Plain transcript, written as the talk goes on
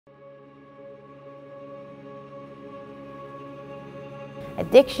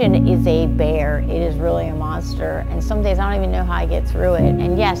Addiction is a bear. It is really a monster. And some days I don't even know how I get through it.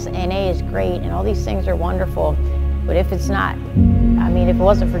 And yes, NA is great and all these things are wonderful. But if it's not, I mean, if it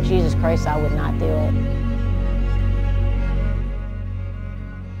wasn't for Jesus Christ, I would not do it.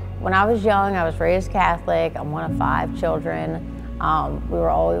 When I was young, I was raised Catholic. I'm one of 5 children. We were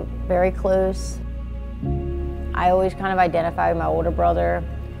all very close. I always kind of identified with my older brother,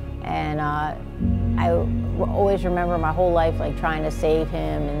 and I always remember my whole life like trying to save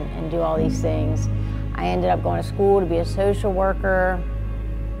him and do all these things. I ended up going to school to be a social worker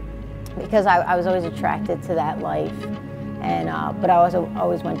because I was always attracted to that life, and but I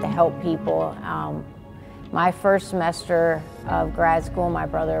always went to help people. My first semester of grad school, my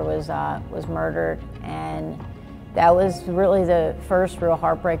brother was murdered, and that was really the first real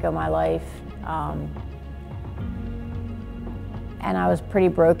heartbreak of my life. And I was pretty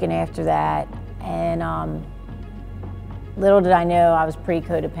broken after that. And little did I know I was pretty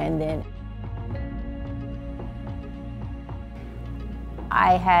codependent.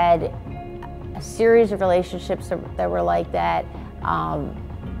 I had a series of relationships that were like that.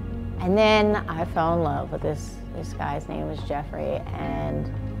 And then I fell in love with this guy's name was Jeffrey,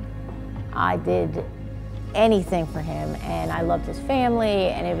 and I did anything for him, and I loved his family,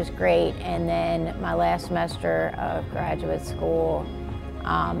 and it was great. And then my last semester of graduate school,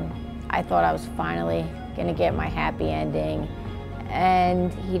 I thought I was finally gonna get my happy ending,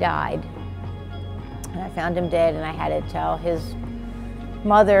 and he died. And I found him dead, and I had to tell his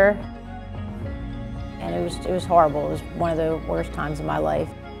mother, and it was horrible. It was one of the worst times of my life.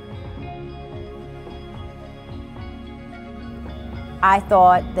 I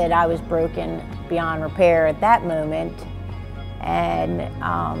thought that I was broken beyond repair at that moment, and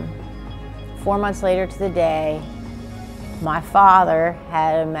 4 months later to the day, my father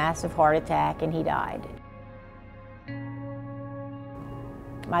had a massive heart attack and he died.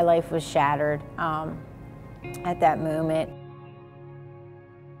 My life was shattered at that moment.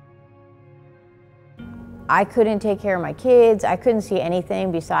 I couldn't take care of my kids. I couldn't see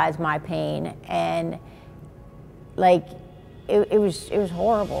anything besides my pain, and like it was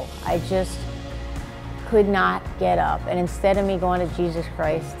horrible. I just could not get up, and instead of me going to Jesus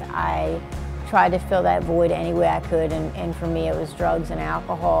Christ, I tried to fill that void any way I could, and for me it was drugs and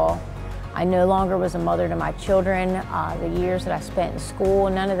alcohol. I no longer was a mother to my children. The years that I spent in school,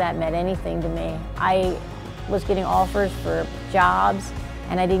 none of that meant anything to me. I was getting offers for jobs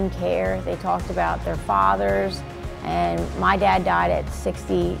and I didn't care. They talked about their fathers, and my dad died at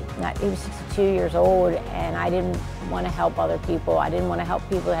 60, he was 62 years old, and I didn't want to help other people. I didn't want to help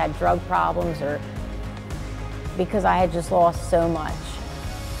people that had drug problems, or because I had just lost so much.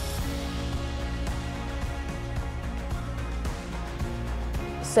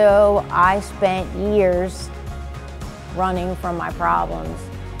 So I spent years running from my problems,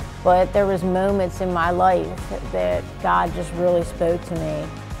 but there was moments in my life that God just really spoke to me.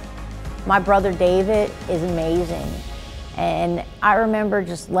 My brother David is amazing, and I remember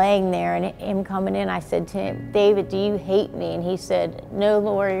just laying there and him coming in. I said to him, "David, do you hate me?" And he said, "No,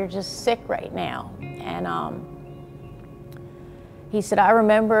 Lord, you're just sick right now." And he said, "I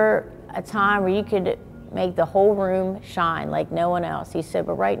remember a time where you could make the whole room shine like no one else." He said,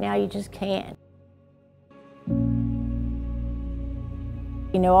 "But right now you just can't."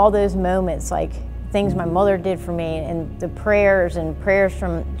 You know, all those moments, like things my mother did for me, and the prayers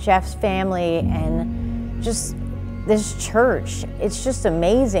from Jeff's family, and just this church, it's just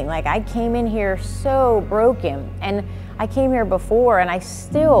amazing. Like, I came in here so broken, and I came here before and I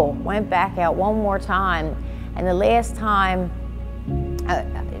still went back out one more time. And the last time,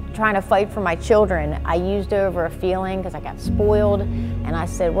 trying to fight for my children, I used over a feeling because I got spoiled, and I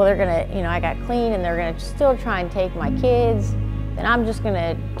said, well, they're gonna, you know, I got clean and they're gonna still try and take my kids, then I'm just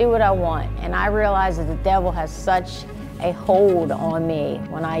gonna do what I want. And I realized that the devil has such a hold on me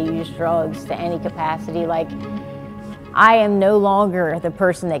when I use drugs to any capacity. Like, I am no longer the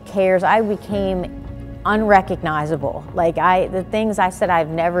person that cares. I became unrecognizable. Like, the things I said I'd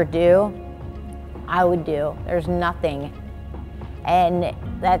never do, I would do. There's nothing. And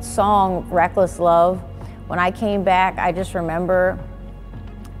that song, Reckless Love, when I came back, I just remember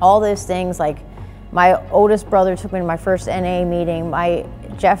all those things. Like, my oldest brother took me to my first NA meeting.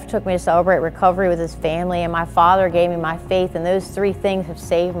 Jeff took me to celebrate recovery with his family, and my father gave me my faith, and those 3 things have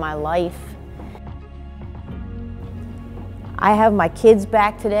saved my life. I have my kids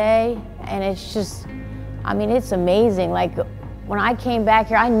back today, and it's just, I mean, it's amazing. Like, when I came back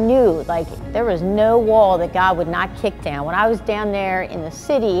here, I knew, like, there was no wall that God would not kick down. When I was down there in the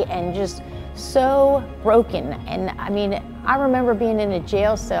city and just so broken, and I mean, I remember being in a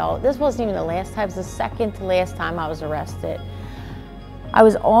jail cell. This wasn't even the last time, it was the second to last time I was arrested. I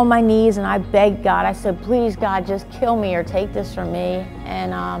was on my knees and I begged God. I said, please God, just kill me or take this from me.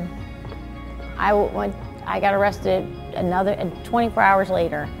 And I got arrested another 24 hours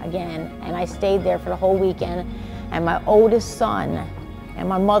later again, and I stayed there for the whole weekend. And my oldest son and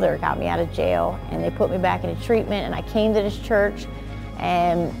my mother got me out of jail, and they put me back into treatment, and I came to this church,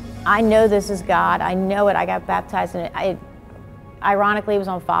 and I know this is God. I know it. I got baptized in it. Ironically, it was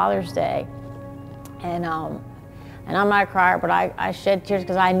on Father's Day. And I'm not a crier, but I shed tears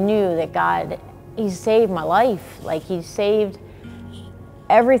because I knew that God, He saved my life. Like, He saved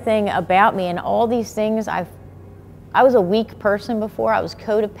everything about me, and all these things. I was a weak person before. I was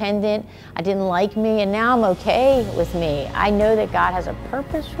codependent. I didn't like me, and now I'm okay with me. I know that God has a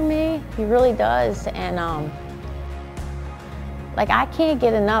purpose for me. He really does. And like, I can't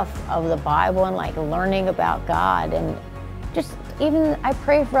get enough of the Bible and like learning about God, and just even I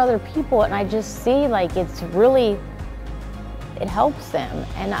pray for other people, and I just see like it's really, it helps them.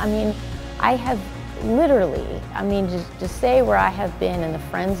 And I mean, I have literally, I mean, just say where I have been and the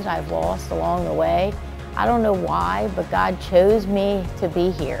friends that I've lost along the way. I don't know why, but God chose me to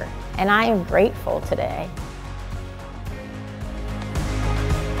be here, and I am grateful today.